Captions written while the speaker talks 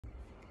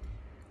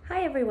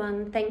Hi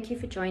everyone, thank you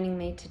for joining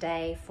me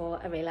today for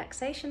a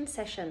relaxation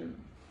session.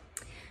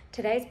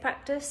 Today's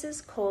practice is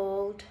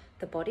called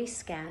the body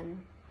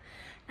scan,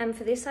 and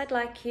for this I'd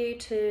like you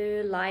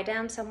to lie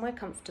down somewhere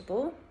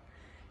comfortable,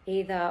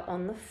 either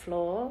on the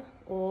floor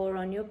or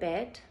on your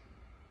bed.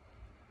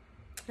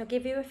 I'll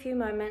give you a few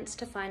moments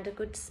to find a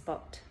good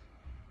spot.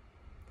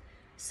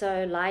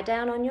 So lie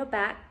down on your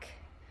back,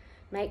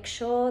 make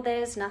sure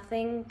there's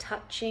nothing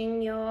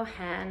touching your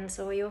hands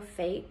or your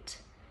feet,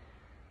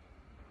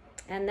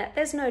 and that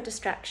there's no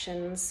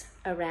distractions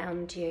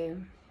around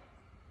you,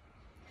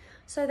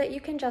 so that you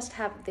can just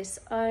have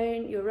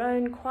your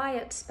own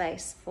quiet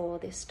space for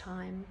this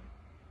time.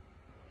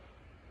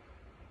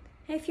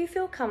 If you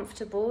feel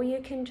comfortable, you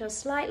can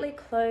just slightly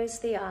close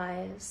the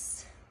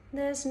eyes.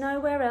 There's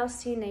nowhere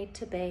else you need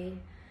to be,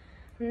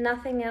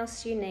 nothing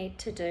else you need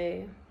to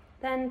do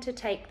than to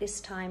take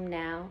this time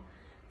now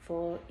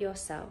for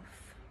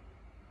yourself.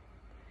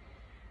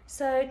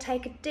 So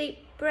take a deep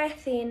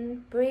breath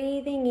in,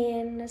 breathing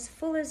in as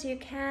full as you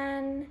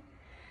can,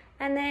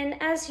 and then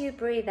as you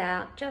breathe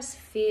out, just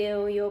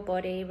feel your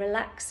body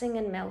relaxing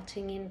and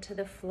melting into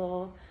the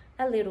floor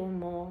a little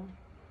more.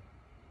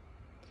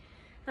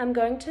 I'm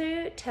going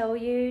to tell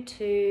you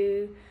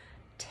to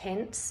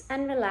tense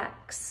and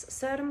relax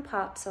certain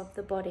parts of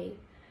the body.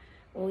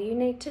 All you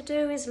need to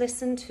do is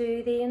listen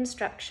to the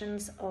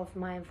instructions of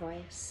my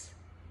voice.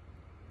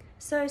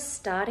 So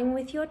starting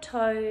with your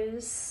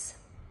toes,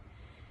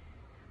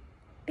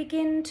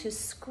 begin to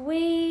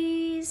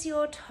squeeze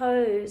your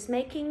toes,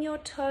 making your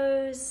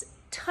toes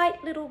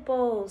tight little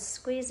balls,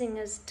 squeezing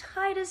as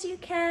tight as you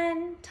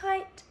can,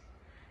 tight,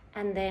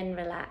 and then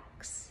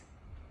relax.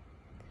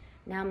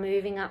 Now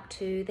moving up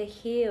to the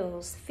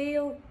heels,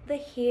 feel the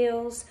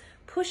heels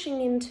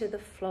pushing into the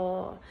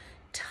floor.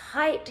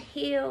 Tight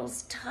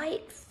heels,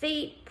 tight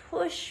feet,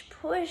 push,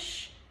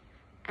 push,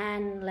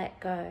 and let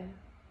go.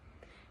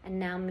 And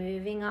now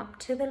moving up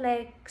to the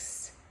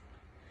legs,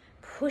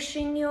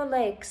 pushing your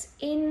legs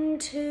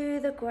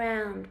into the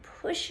ground,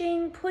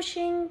 pushing,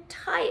 pushing,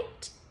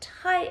 tight,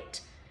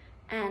 tight,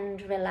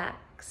 and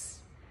relax.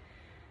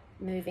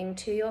 Moving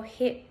to your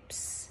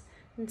hips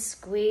and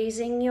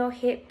squeezing your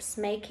hips,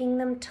 making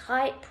them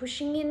tight,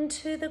 pushing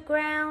into the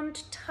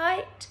ground,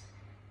 tight,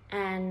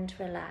 and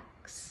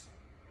relax.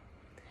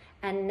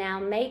 And now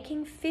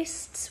making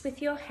fists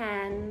with your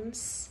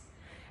hands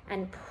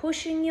and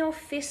pushing your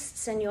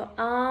fists and your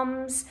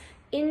arms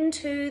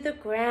into the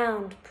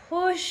ground.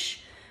 Push,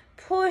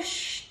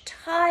 push,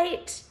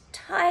 tight,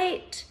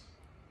 tight,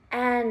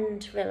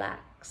 and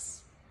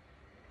relax.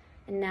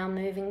 And now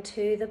moving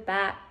to the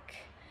back,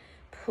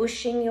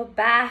 pushing your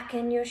back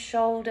and your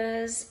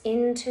shoulders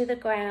into the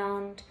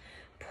ground.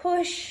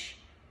 Push,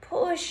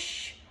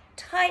 push,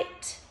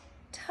 tight,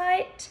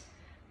 tight,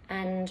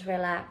 and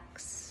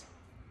relax.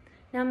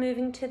 Now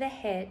moving to the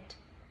head,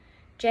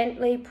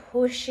 gently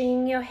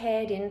pushing your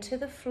head into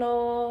the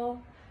floor.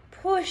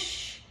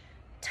 Push,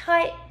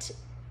 tight,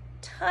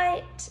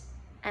 tight,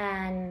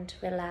 and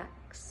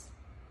relax.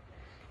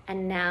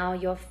 And now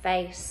your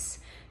face,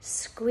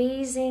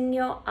 squeezing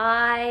your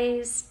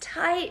eyes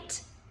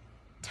tight,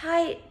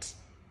 tight,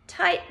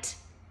 tight,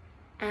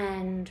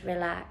 and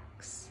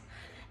relax.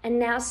 And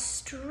now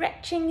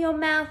stretching your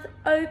mouth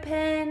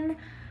open,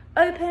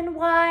 open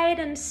wide,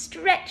 and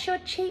stretch your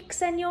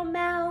cheeks and your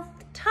mouth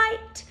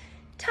tight,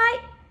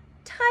 tight,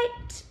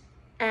 tight,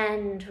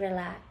 and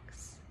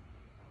relax.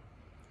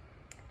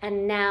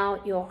 And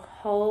now your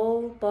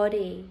whole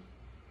body,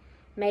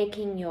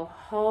 making your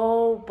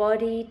whole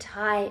body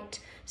tight,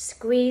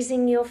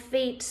 squeezing your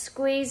feet,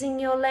 squeezing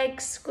your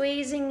legs,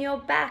 squeezing your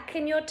back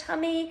and your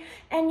tummy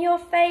and your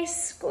face.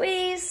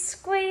 Squeeze,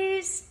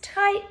 squeeze,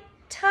 tight,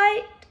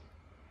 tight,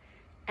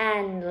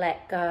 and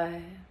let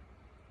go.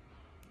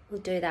 We'll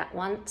do that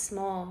once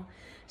more.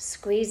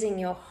 Squeezing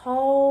your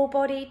whole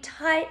body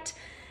tight,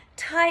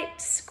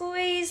 tight,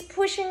 squeeze,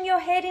 pushing your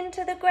head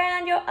into the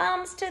ground, your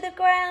arms to the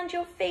ground,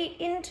 your feet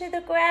into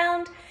the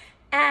ground,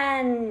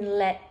 and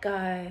let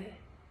go.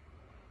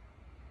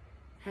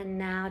 And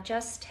now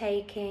just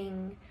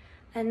taking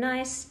a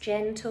nice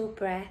gentle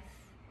breath.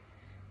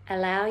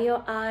 Allow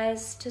your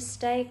eyes to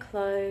stay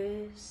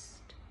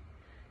closed,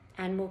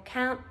 and we'll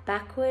count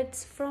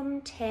backwards from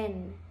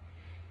 10.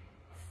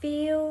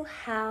 Feel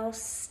how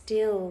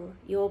still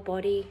your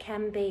body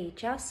can be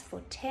just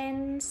for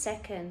 10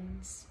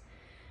 seconds.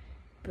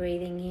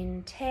 Breathing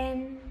in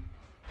 10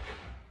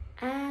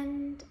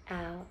 and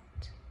out.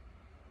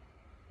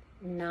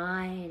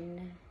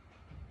 9,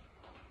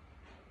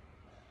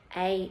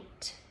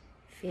 8,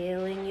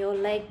 feeling your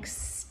legs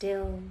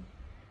still,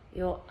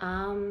 your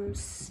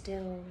arms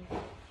still.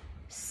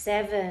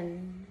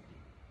 7,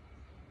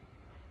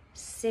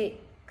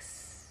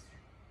 6,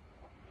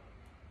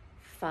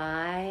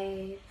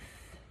 5,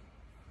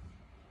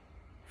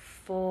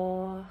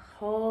 4,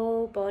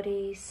 whole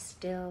body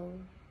still.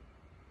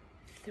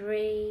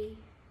 3,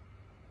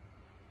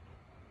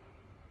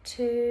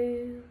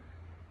 2,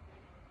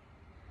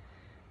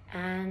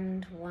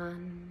 and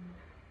 1.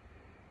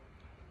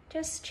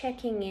 Just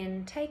checking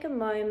in. Take a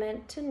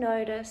moment to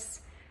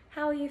notice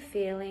How are you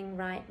feeling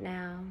right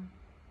now?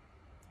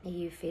 Are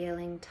you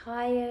feeling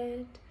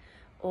tired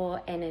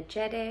or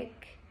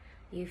energetic?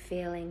 Are you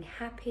feeling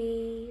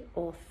happy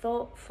or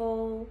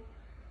thoughtful?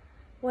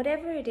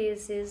 Whatever it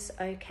is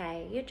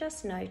okay. You're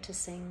just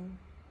noticing.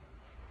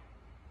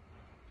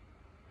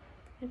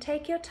 And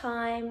take your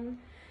time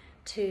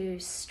to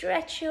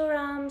stretch your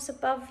arms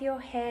above your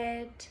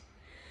head.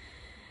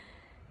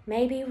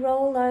 Maybe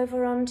roll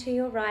over onto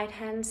your right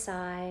hand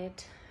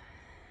side.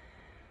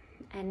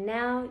 And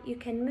now you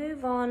can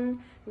move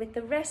on with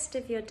the rest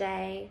of your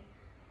day.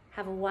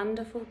 Have a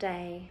wonderful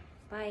day.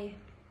 Bye.